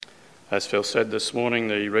As Phil said this morning,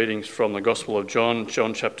 the readings from the Gospel of John,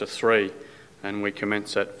 John chapter 3, and we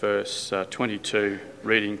commence at verse 22,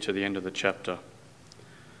 reading to the end of the chapter.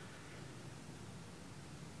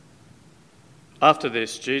 After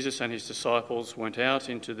this, Jesus and his disciples went out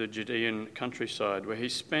into the Judean countryside, where he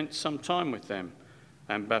spent some time with them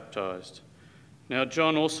and baptized. Now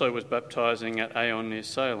John also was baptizing at Aenon near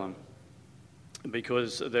Salem,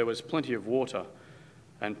 because there was plenty of water,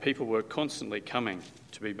 and people were constantly coming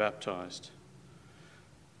to be baptized.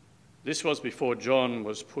 This was before John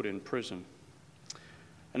was put in prison.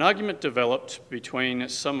 An argument developed between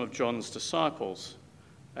some of John's disciples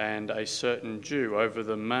and a certain Jew over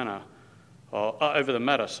the matter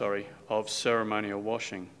of ceremonial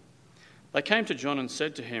washing. They came to John and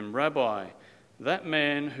said to him, "Rabbi, that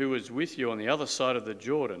man who was with you on the other side of the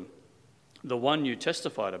Jordan, the one you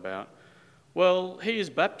testified about, well, he is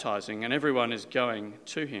baptizing and everyone is going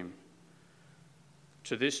to him."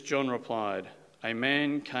 To this John replied, "A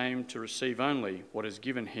man came to receive only what is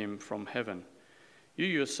given him from heaven. You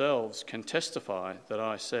yourselves can testify that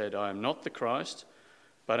I said, I am not the Christ,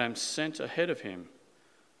 but am sent ahead of him.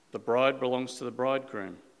 The bride belongs to the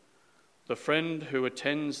bridegroom. The friend who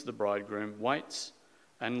attends the bridegroom waits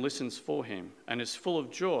and listens for him and is full of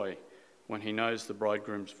joy when he knows the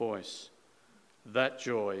bridegroom's voice. That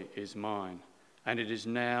joy is mine, and it is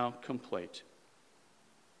now complete.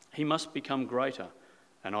 He must become greater,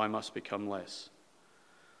 and I must become less.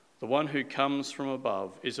 The one who comes from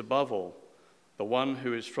above is above all. The one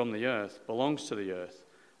who is from the earth belongs to the earth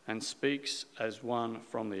and speaks as one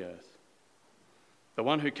from the earth. The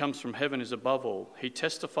one who comes from heaven is above all. He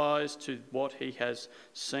testifies to what he has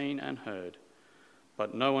seen and heard,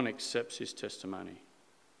 but no one accepts his testimony.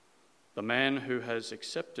 The man who has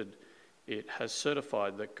accepted it has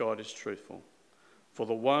certified that God is truthful. For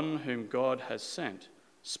the one whom God has sent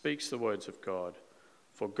speaks the words of God,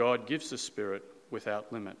 for God gives the Spirit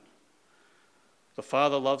without limit. The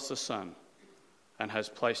Father loves the Son and has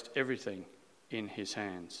placed everything in his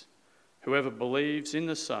hands. Whoever believes in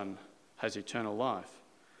the Son has eternal life,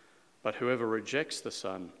 but whoever rejects the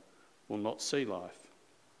Son will not see life,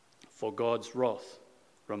 for God's wrath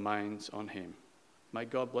remains on him." May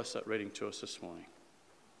God bless that reading to us this morning.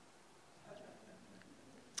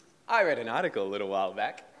 I read an article a little while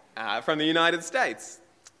back from the United States.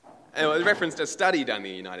 It was referenced a study done in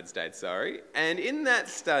the United States, and in that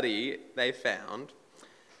study they found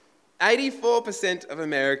 84% of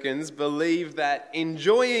Americans believe that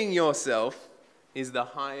enjoying yourself is the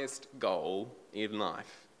highest goal in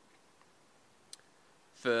life.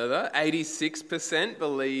 Further, 86%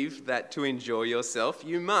 believe that to enjoy yourself,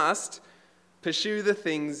 you must pursue the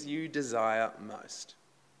things you desire most.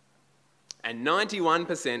 And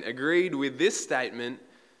 91% agreed with this statement: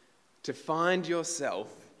 to find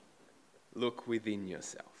yourself, look within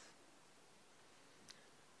yourself.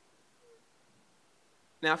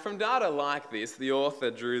 Now, from data like this, the author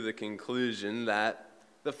drew the conclusion that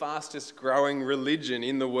the fastest growing religion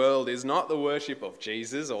in the world is not the worship of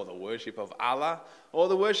Jesus or the worship of Allah or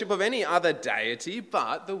the worship of any other deity,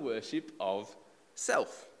 but the worship of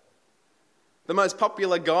self. The most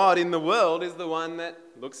popular god in the world is the one that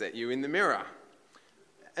looks at you in the mirror.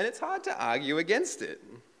 And it's hard to argue against it.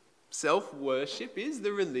 Self-worship is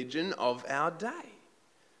the religion of our day.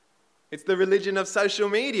 It's the religion of social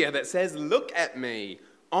media that says, look at me,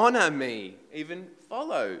 honour me, even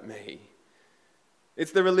follow me.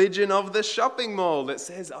 It's the religion of the shopping mall that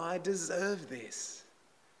says, I deserve this.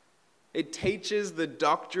 It teaches the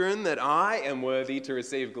doctrine that I am worthy to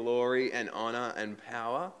receive glory and honour and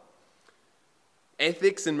power.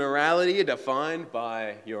 Ethics and morality are defined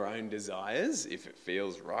by your own desires. If it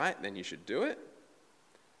feels right, then you should do it.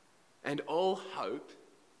 And all hope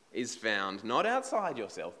is found not outside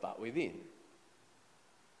yourself, but within.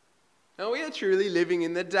 Now, we are truly living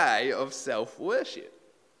in the day of self-worship.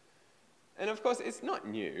 And of course, it's not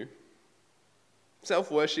new.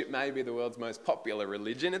 Self-worship may be the world's most popular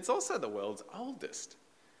religion. It's also the world's oldest.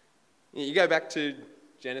 You go back to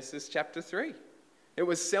Genesis chapter 3. It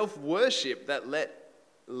was self-worship that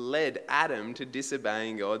led Adam to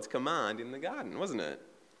disobeying God's command in the garden, wasn't it?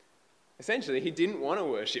 Essentially, he didn't want to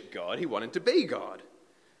worship God, he wanted to be God.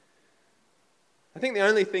 I think the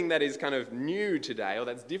only thing that is kind of new today, or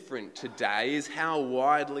that's different today, is how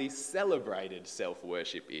widely celebrated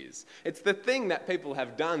self-worship is. It's the thing that people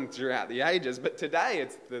have done throughout the ages, but today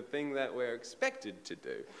it's the thing that we're expected to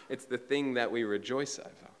do. It's the thing that we rejoice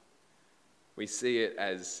over. We see it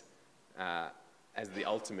as the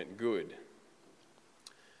ultimate good.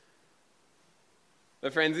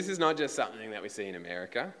 But friends, this is not just something that we see in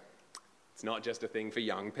America. It's not just a thing for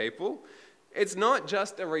young people. It's not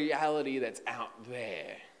just a reality that's out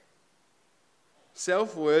there.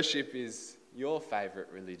 Self-worship is your favourite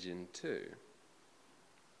religion too.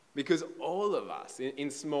 Because all of us,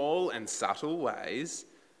 in small and subtle ways,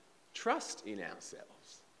 trust in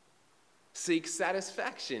ourselves, seek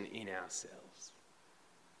satisfaction in ourselves,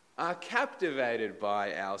 are captivated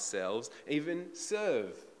by ourselves, even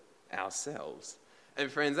serve ourselves.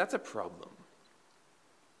 And friends, that's a problem.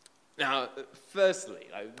 Now, firstly,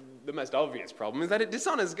 the most obvious problem is that it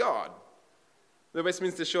dishonours God. The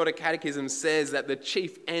Westminster Shorter Catechism says that the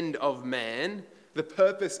chief end of man, the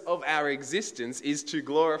purpose of our existence, is to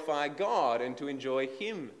glorify God and to enjoy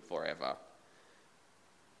Him forever.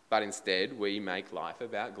 But instead, we make life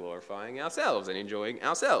about glorifying ourselves and enjoying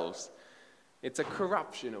ourselves. It's a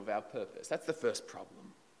corruption of our purpose. That's the first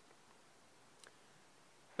problem.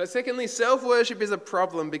 But secondly, self-worship is a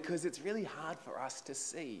problem because it's really hard for us to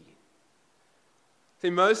see. See,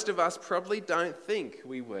 most of us probably don't think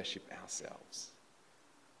we worship ourselves.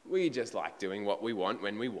 We just like doing what we want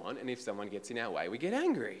when we want, and if someone gets in our way, we get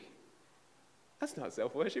angry. That's not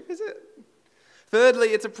self-worship, is it? Thirdly,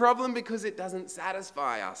 it's a problem because it doesn't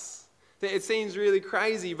satisfy us. It seems really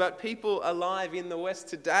crazy, but people alive in the West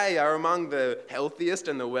today are among the healthiest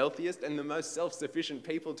and the wealthiest and the most self-sufficient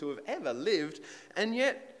people to have ever lived, and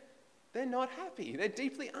yet they're not happy. They're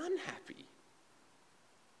deeply unhappy.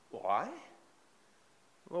 Why?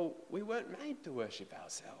 Well, we weren't made to worship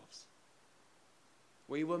ourselves.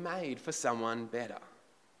 We were made for someone better.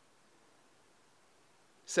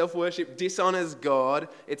 Self-worship dishonours God.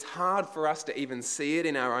 It's hard for us to even see it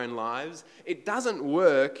in our own lives. It doesn't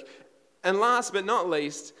work. And last but not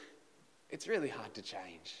least, it's really hard to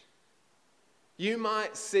change. You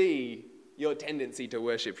might see your tendency to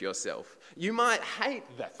worship yourself. You might hate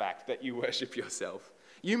the fact that you worship yourself.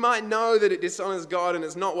 You might know that it dishonours God and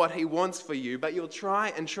it's not what He wants for you, but you'll try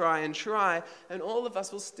and try and try, and all of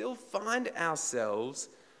us will still find ourselves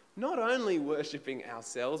not only worshipping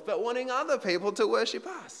ourselves, but wanting other people to worship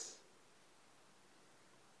us.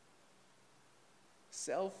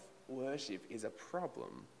 Self-worship is a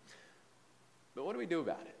problem. But what do we do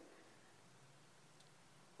about it?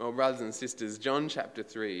 Well, brothers and sisters, John chapter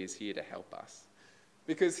 3 is here to help us.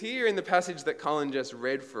 Because here in the passage that Colin just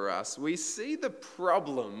read for us, we see the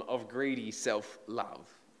problem of greedy self-love.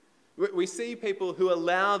 We see people who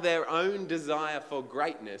allow their own desire for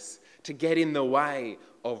greatness to get in the way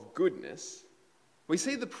of goodness. We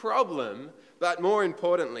see the problem, but more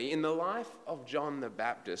importantly, in the life of John the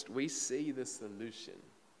Baptist, we see the solution.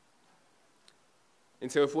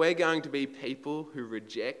 And so if we're going to be people who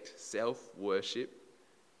reject self-worship,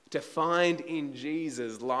 to find in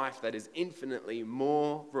Jesus life that is infinitely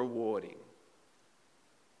more rewarding,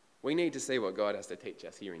 we need to see what God has to teach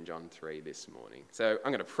us here in John 3 this morning. So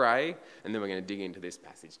I'm going to pray, and then we're going to dig into this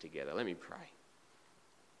passage together. Let me pray.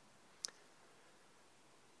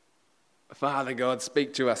 Father God,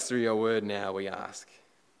 speak to us through your word now, we ask.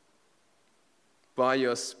 By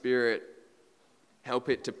your Spirit, help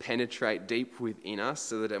it to penetrate deep within us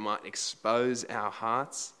so that it might expose our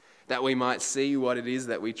hearts, that we might see what it is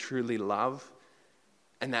that we truly love,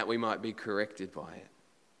 and that we might be corrected by it.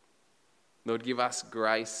 Lord, give us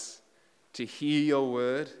grace to hear your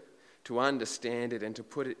word, to understand it, and to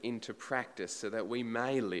put it into practice so that we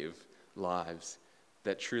may live lives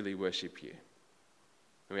that truly worship you.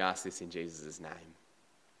 And we ask this in Jesus' name.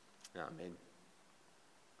 Amen.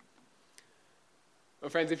 Well,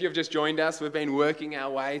 friends, if you've just joined us, we've been working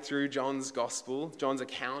our way through John's gospel, John's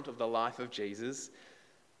account of the life of Jesus.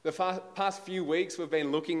 The past few weeks, we've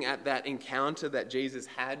been looking at that encounter that Jesus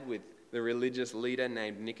had with the religious leader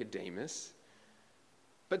named Nicodemus.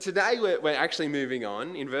 But today, we're actually moving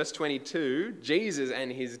on. In verse 22, Jesus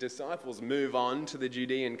and his disciples move on to the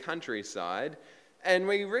Judean countryside, and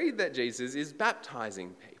we read that Jesus is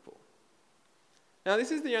baptizing people. Now, this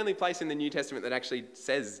is the only place in the New Testament that actually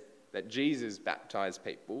says that Jesus baptized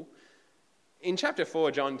people. In chapter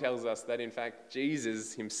 4, John tells us that, in fact,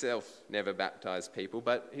 Jesus himself never baptized people,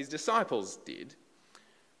 but his disciples did.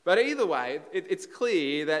 But either way, it's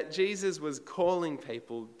clear that Jesus was calling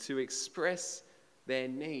people to express their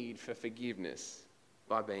need for forgiveness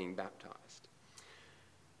by being baptized.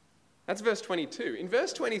 That's verse 22. In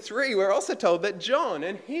verse 23, we're also told that John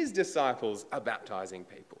and his disciples are baptizing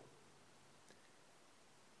people.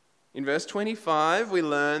 In verse 25, we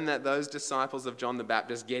learn that those disciples of John the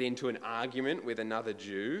Baptist get into an argument with another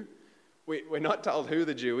Jew. We're not told who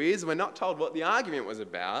the Jew is. We're not told what the argument was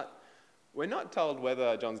about. We're not told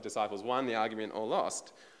whether John's disciples won the argument or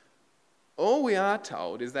lost. All we are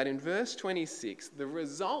told is that in verse 26, the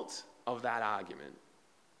result of that argument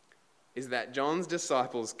is that John's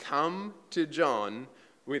disciples come to John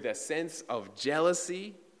with a sense of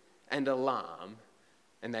jealousy and alarm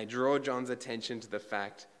And they draw John's attention to the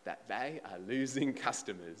fact that they are losing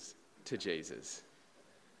customers to Jesus.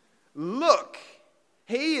 Look,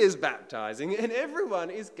 he is baptizing and everyone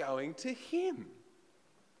is going to him.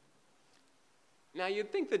 Now,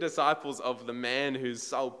 you'd think the disciples of the man whose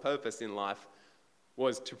sole purpose in life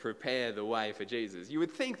was to prepare the way for Jesus, you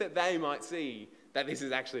would think that they might see that this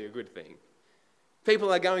is actually a good thing.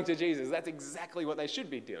 People are going to Jesus. That's exactly what they should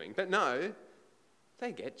be doing. But no,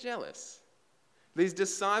 they get jealous. These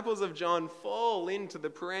disciples of John fall into the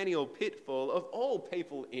perennial pitfall of all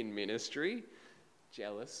people in ministry: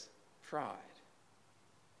 jealous pride.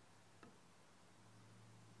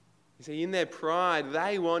 You see, in their pride,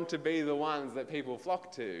 they want to be the ones that people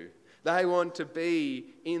flock to. They want to be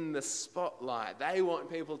in the spotlight. They want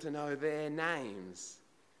people to know their names.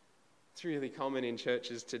 It's really common in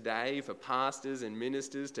churches today for pastors and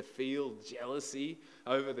ministers to feel jealousy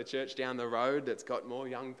over the church down the road that's got more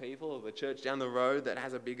young people, or the church down the road that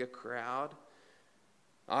has a bigger crowd.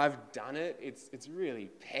 I've done it. It's really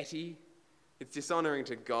petty. It's dishonouring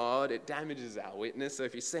to God. It damages our witness. So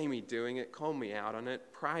if you see me doing it, call me out on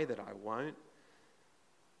it. Pray that I won't.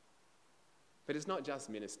 But it's not just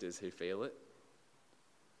ministers who feel it.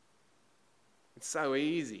 It's so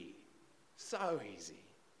easy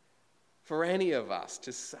for any of us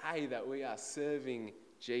to say that we are serving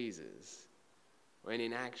Jesus when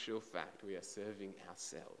in actual fact we are serving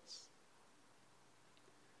ourselves.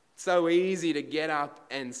 It's so easy to get up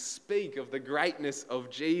and speak of the greatness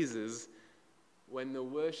of Jesus when the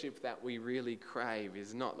worship that we really crave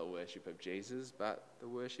is not the worship of Jesus, but the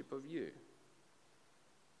worship of you.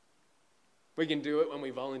 We can do it when we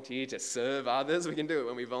volunteer to serve others. We can do it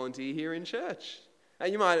when we volunteer here in church.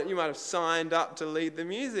 You might have signed up to lead the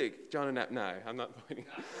music. John and Nat, no, I'm not pointing.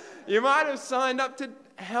 You might have signed up to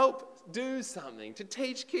help do something, to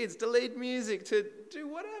teach kids, to lead music, to do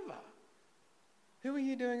whatever. Who are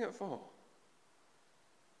you doing it for?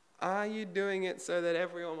 Are you doing it so that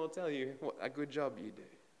everyone will tell you what a good job you do?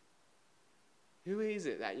 Who is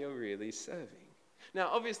it that you're really serving? Now,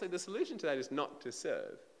 obviously, the solution to that is not to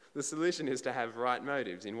serve. The solution is to have right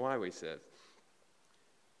motives in why we serve.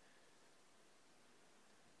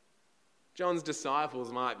 John's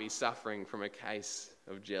disciples might be suffering from a case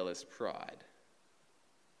of jealous pride.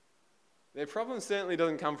 Their problem certainly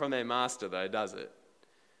doesn't come from their master, though, does it?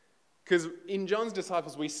 Because in John's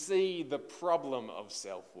disciples, we see the problem of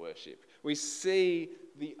self-worship. We see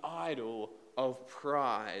the idol of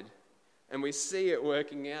pride. And we see it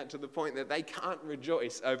working out to the point that they can't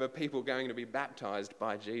rejoice over people going to be baptized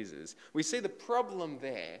by Jesus. We see the problem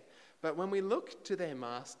there. But when we look to their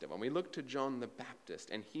master, when we look to John the Baptist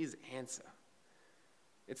and his answer,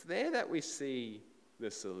 it's there that we see the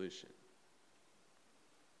solution.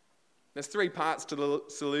 There's 3 parts to the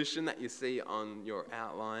solution that you see on your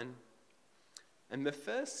outline. And the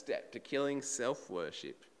first step to killing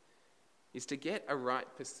self-worship is to get a right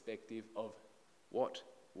perspective of what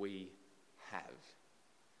we have.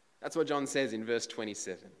 That's what John says in verse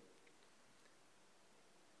 27.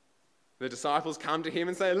 The disciples come to him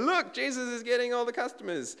and say, "Look, Jesus is getting all the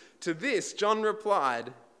customers." To this, John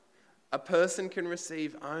replied, "A person can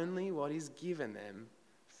receive only what is given them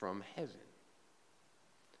from heaven."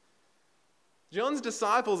 John's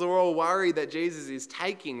disciples are all worried that Jesus is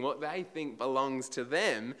taking what they think belongs to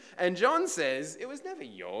them. And John says, it was never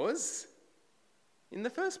yours in the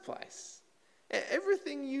first place.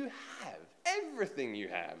 Everything you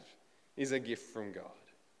have is a gift from God.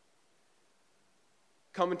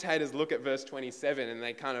 Commentators look at verse 27 and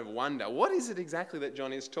they kind of wonder, what is it exactly that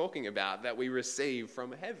John is talking about that we receive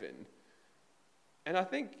from heaven? And I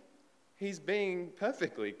think he's being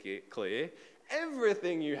perfectly clear.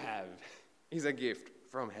 Everything you have is a gift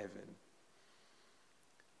from heaven.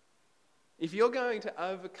 If you're going to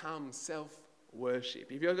overcome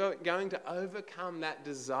self-worship, if you're going to overcome that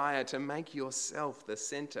desire to make yourself the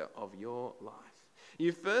center of your life,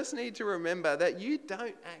 you first need to remember that you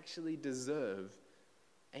don't actually deserve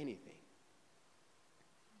anything.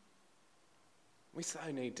 We so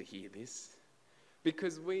need to hear this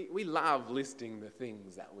because we love listing the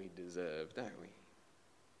things that we deserve, don't we?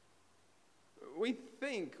 We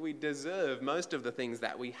think we deserve most of the things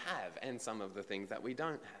that we have and some of the things that we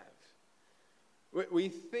don't have. We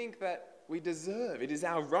think that we deserve, it is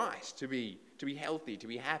our right to be healthy, to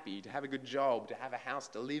be happy, to have a good job, to have a house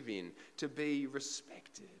to live in, to be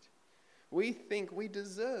respected. We think we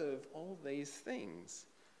deserve all these things.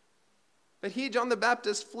 But here John the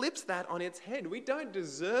Baptist flips that on its head. We don't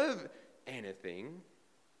deserve anything.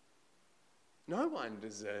 No one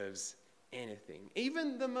deserves anything,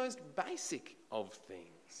 even the most basic of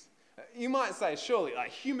things. You might say, surely, like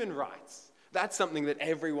human rights. That's something that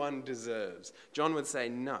everyone deserves. John would say,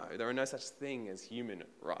 no, there are no such thing as human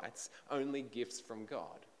rights, only gifts from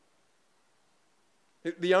God.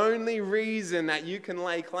 The only reason that you can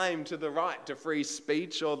lay claim to the right to free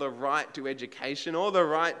speech or the right to education or the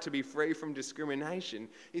right to be free from discrimination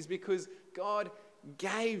is because God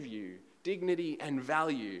gave you dignity and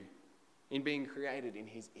value in being created in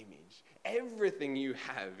his image. Everything you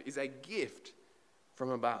have is a gift from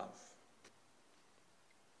above.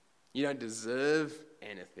 You don't deserve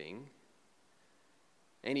anything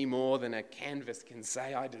any more than a canvas can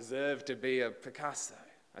say, I deserve to be a Picasso.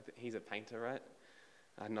 He's a painter, right?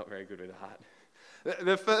 I'm not very good with art.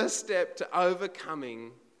 The first step to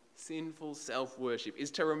overcoming sinful self-worship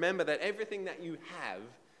is to remember that everything that you have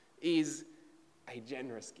is a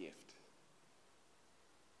generous gift.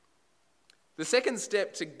 The second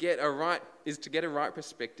step to get a right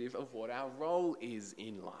perspective of what our role is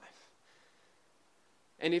in life.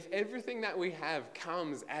 And if everything that we have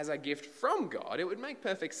comes as a gift from God, it would make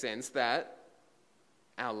perfect sense that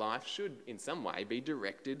our life should in some way be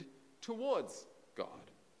directed towards God.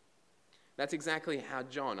 That's exactly how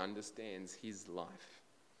John understands his life.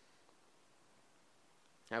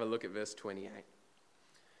 Have a look at verse 28.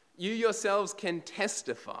 You yourselves can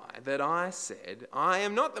testify that I said, I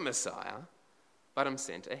am not the Messiah, but I'm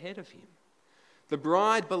sent ahead of him. The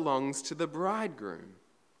bride belongs to the bridegroom.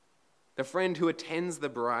 The friend who attends the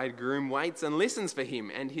bridegroom waits and listens for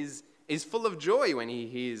him and is full of joy when he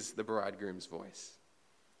hears the bridegroom's voice.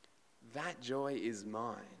 That joy is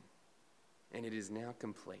mine, and it is now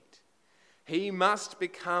complete. He must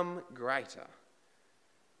become greater.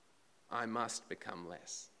 I must become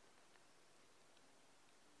less.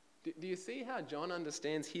 Do you see how John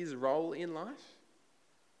understands his role in life?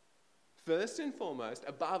 First and foremost,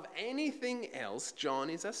 above anything else, John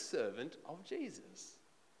is a servant of Jesus.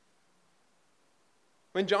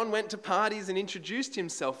 When John went to parties and introduced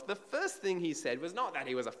himself, the first thing he said was not that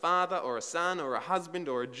he was a father or a son or a husband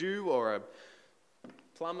or a Jew or a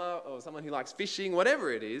plumber or someone who likes fishing,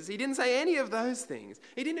 whatever it is. He didn't say any of those things.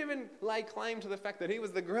 He didn't even lay claim to the fact that he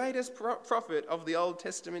was the greatest prophet of the Old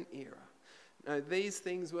Testament era. No, these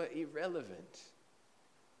things were irrelevant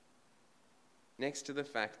next to the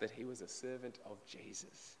fact that he was a servant of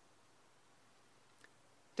Jesus.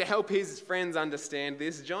 To help his friends understand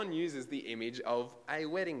this, John uses the image of a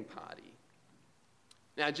wedding party.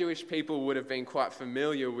 Now, Jewish people would have been quite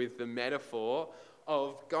familiar with the metaphor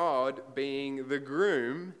of God being the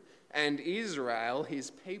groom and Israel, his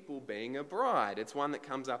people, being a bride. It's one that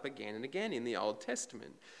comes up again and again in the Old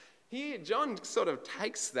Testament. Here, John sort of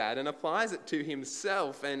takes that and applies it to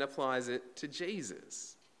himself and applies it to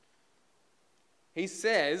Jesus. He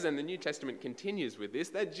says, and the New Testament continues with this,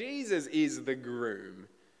 that Jesus is the groom.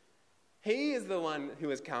 He is the one who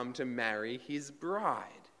has come to marry his bride.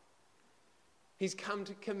 He's come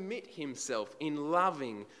to commit himself in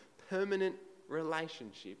loving, permanent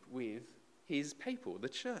relationship with his people, the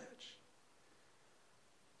church.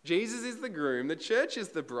 Jesus is the groom, the church is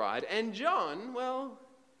the bride, and John, well,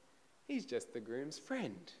 he's just the groom's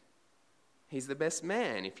friend. He's the best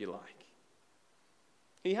man, if you like.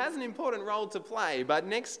 He has an important role to play, but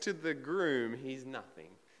next to the groom, he's nothing.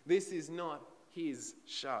 This is not his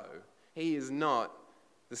show. He is not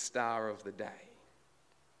the star of the day.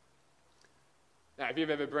 Now, if you've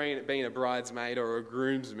ever been a bridesmaid or a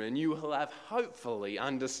groomsman, you will have hopefully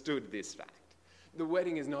understood this fact. The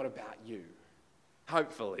wedding is not about you.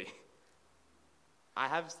 Hopefully. I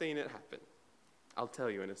have seen it happen. I'll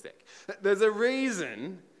tell you in a sec. There's a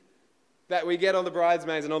reason that we get all the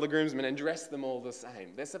bridesmaids and all the groomsmen and dress them all the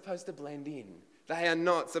same. They're supposed to blend in. They are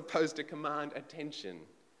not supposed to command attention.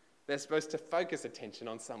 They're supposed to focus attention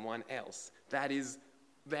on someone else. That is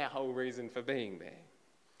their whole reason for being there.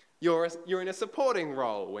 You're in a supporting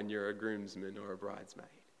role when you're a groomsman or a bridesmaid.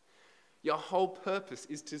 Your whole purpose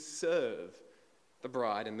is to serve the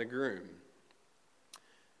bride and the groom.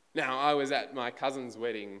 Now, I was at my cousin's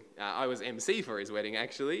wedding. I was MC for his wedding,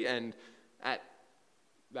 actually, and at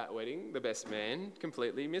that wedding, the best man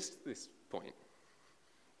completely missed this point.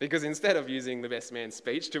 Because instead of using the best man's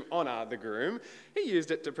speech to honour the groom, he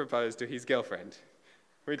used it to propose to his girlfriend,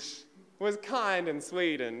 which was kind and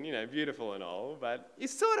sweet and, beautiful and all, but you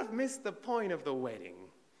sort of missed the point of the wedding.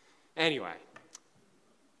 Anyway,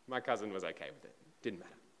 my cousin was okay with it. Didn't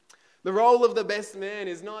matter. The role of the best man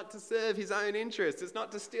is not to serve his own interests. It's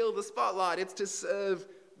not to steal the spotlight. It's to serve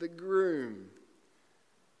the groom.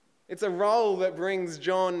 It's a role that brings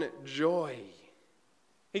John joy.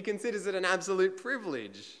 He considers it an absolute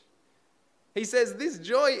privilege. He says, this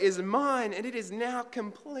joy is mine and it is now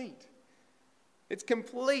complete. It's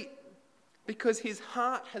complete. because his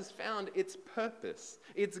heart has found its purpose,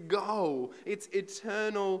 its goal, its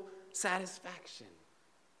eternal satisfaction.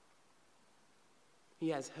 He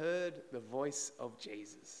has heard the voice of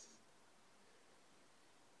Jesus.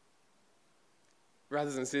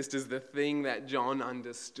 Brothers and sisters, the thing that John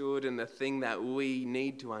understood and the thing that we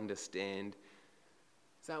need to understand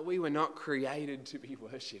is that we were not created to be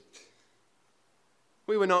worshipped.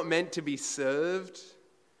 We were not meant to be served.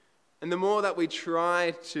 And the more that we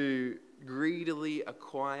try to greedily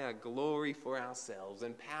acquire glory for ourselves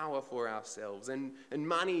and power for ourselves and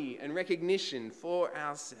money and recognition for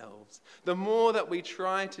ourselves, the more that we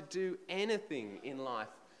try to do anything in life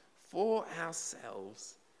for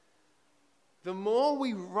ourselves, the more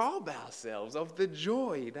we rob ourselves of the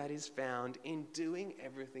joy that is found in doing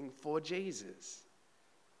everything for Jesus.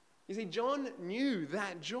 You see, John knew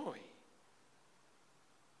that joy.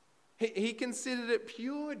 He considered it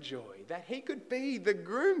pure joy that he could be the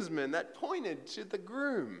groomsman that pointed to the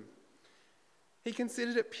groom. He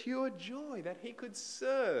considered it pure joy that he could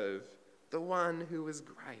serve the one who was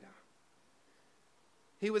greater.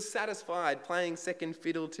 He was satisfied playing second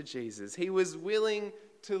fiddle to Jesus. He was willing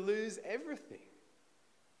to lose everything.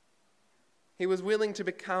 He was willing to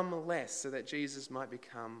become less so that Jesus might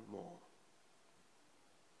become more.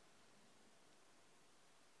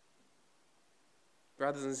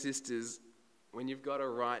 Brothers and sisters, when you've got a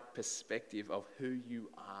right perspective of who you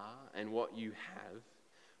are and what you have,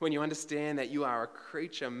 when you understand that you are a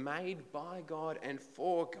creature made by God and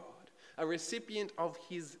for God, a recipient of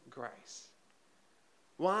His grace,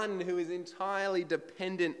 one who is entirely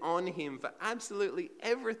dependent on Him for absolutely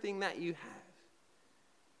everything that you have,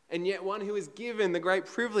 and yet one who is given the great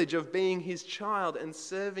privilege of being His child and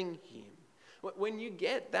serving Him, when you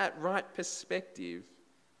get that right perspective,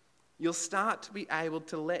 you'll start to be able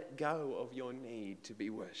to let go of your need to be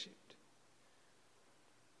worshipped.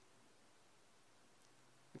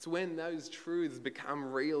 It's when those truths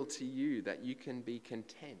become real to you that you can be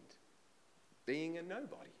content being a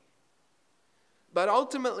nobody. But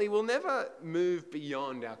ultimately, we'll never move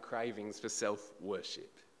beyond our cravings for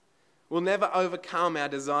self-worship. We'll never overcome our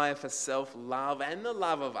desire for self-love and the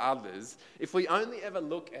love of others if we only ever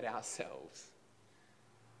look at ourselves.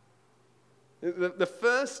 The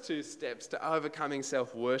first two steps to overcoming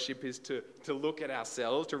self-worship is to look at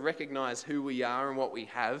ourselves, to recognize who we are and what we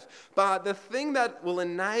have. But the thing that will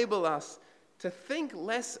enable us to think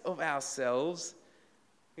less of ourselves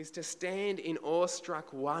is to stand in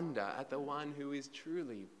awestruck wonder at the one who is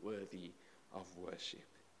truly worthy of worship.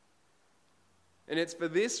 And it's for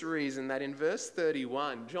this reason that in verse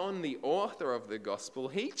 31, John, the author of the gospel,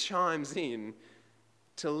 he chimes in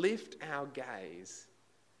to lift our gaze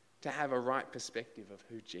to have a right perspective of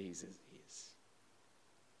who Jesus is.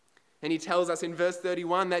 And he tells us in verse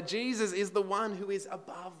 31 that Jesus is the one who is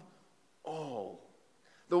above all,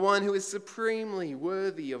 the one who is supremely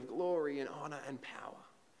worthy of glory and honor and power.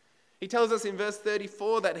 He tells us in verse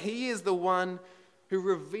 34 that he is the one who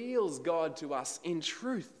reveals God to us in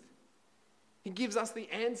truth. He gives us the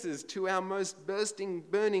answers to our most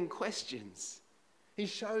burning questions. He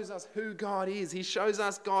shows us who God is. He shows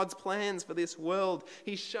us God's plans for this world.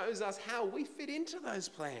 He shows us how we fit into those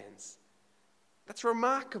plans. That's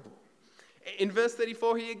remarkable. In verse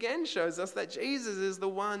 34, he again shows us that Jesus is the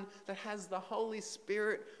one that has the Holy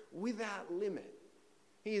Spirit without limit.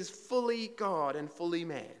 He is fully God and fully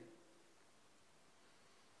man.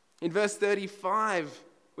 In verse 35,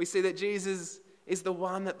 we see that Jesus is the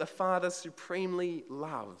one that the Father supremely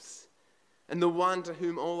loves, and the one to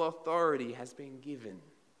whom all authority has been given.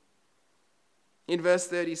 In verse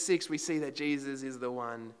 36, we see that Jesus is the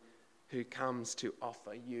one who comes to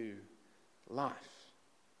offer you life,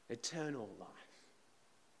 eternal life.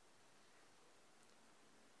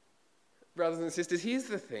 Brothers and sisters, here's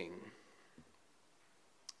the thing.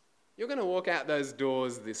 You're going to walk out those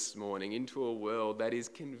doors this morning into a world that is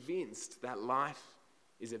convinced that life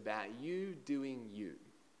is about you doing you.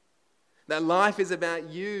 That life is about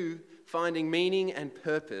you finding meaning and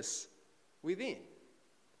purpose within.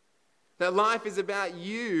 That life is about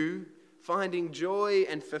you finding joy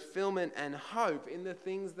and fulfillment and hope in the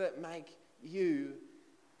things that make you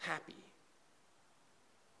happy.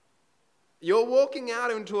 You're walking out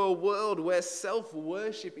into a world where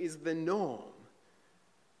self-worship is the norm.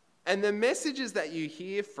 And the messages that you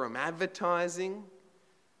hear from advertising,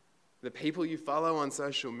 the people you follow on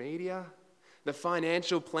social media, the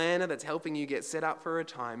financial planner that's helping you get set up for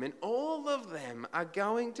retirement, all of them are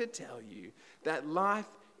going to tell you that life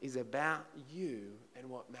is about you and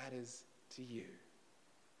what matters to you.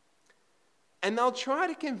 And they'll try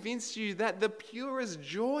to convince you that the purest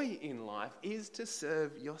joy in life is to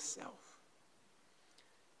serve yourself.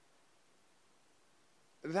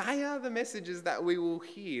 they are the messages that we will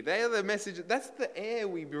hear. They are the messages, that's the air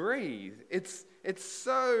we breathe. It's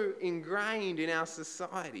so ingrained in our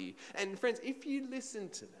society. And friends, if you listen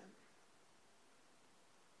to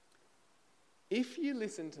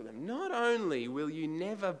them, not only will you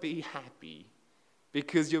never be happy,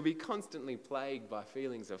 because you'll be constantly plagued by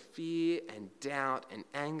feelings of fear and doubt and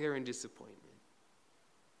anger and disappointment,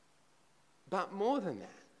 but more than that,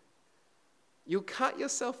 you'll cut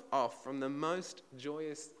yourself off from the most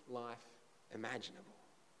joyous life imaginable.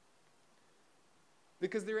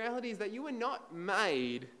 Because the reality is that you were not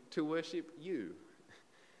made to worship you.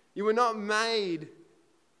 You were not made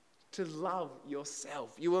to love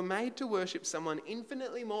yourself. You were made to worship someone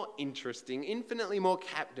infinitely more interesting, infinitely more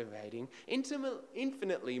captivating,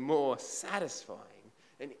 infinitely more satisfying,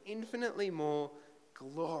 and infinitely more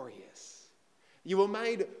glorious. You were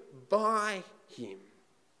made by him.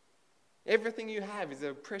 Everything you have is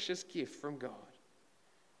a precious gift from God.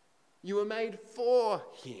 You were made for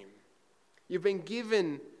him. You've been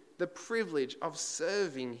given the privilege of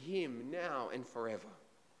serving him now and forever.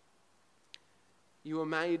 You were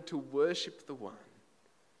made to worship the one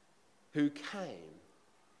who came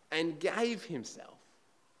and gave himself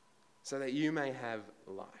so that you may have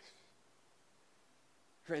life.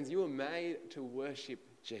 Friends, you were made to worship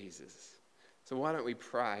Jesus. So why don't we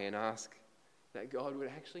pray and ask that God would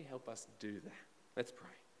actually help us do that? Let's pray.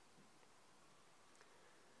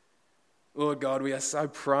 Lord God, we are so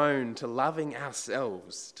prone to loving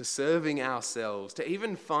ourselves, to serving ourselves, to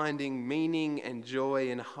even finding meaning and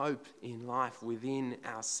joy and hope in life within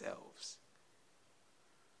ourselves.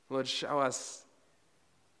 Lord, show us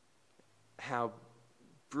how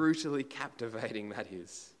brutally captivating that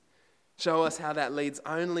is. Show us how that leads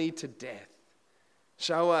only to death.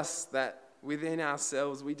 Show us that within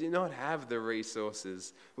ourselves we do not have the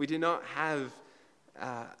resources. We do not have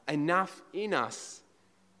enough in us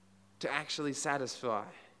to actually satisfy.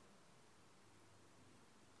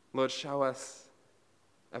 Lord, show us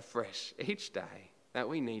afresh each day that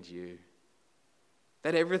we need you.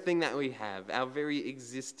 That everything that we have, our very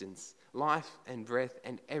existence, life and breath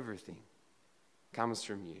and everything, comes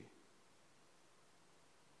from you.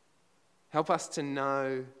 Help us to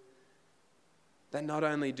know that not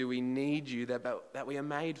only do we need you, but that we are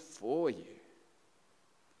made for you.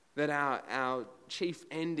 That our chief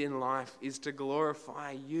end in life is to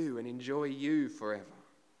glorify you and enjoy you forever.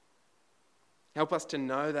 Help us to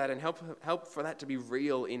know that and help for that to be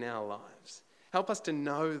real in our lives. Help us to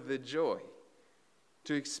know the joy,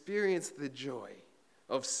 to experience the joy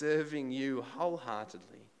of serving you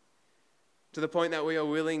wholeheartedly, to the point that we are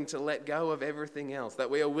willing to let go of everything else, that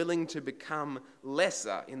we are willing to become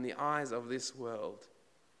lesser in the eyes of this world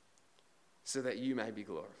so that you may be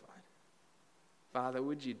glorified. Father,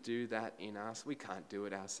 would you do that in us? We can't do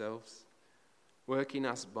it ourselves. Work in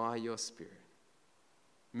us by your Spirit.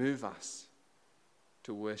 Move us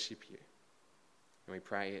to worship you. And we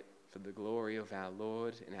pray it for the glory of our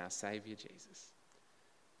Lord and our Saviour Jesus.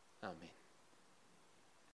 Amen.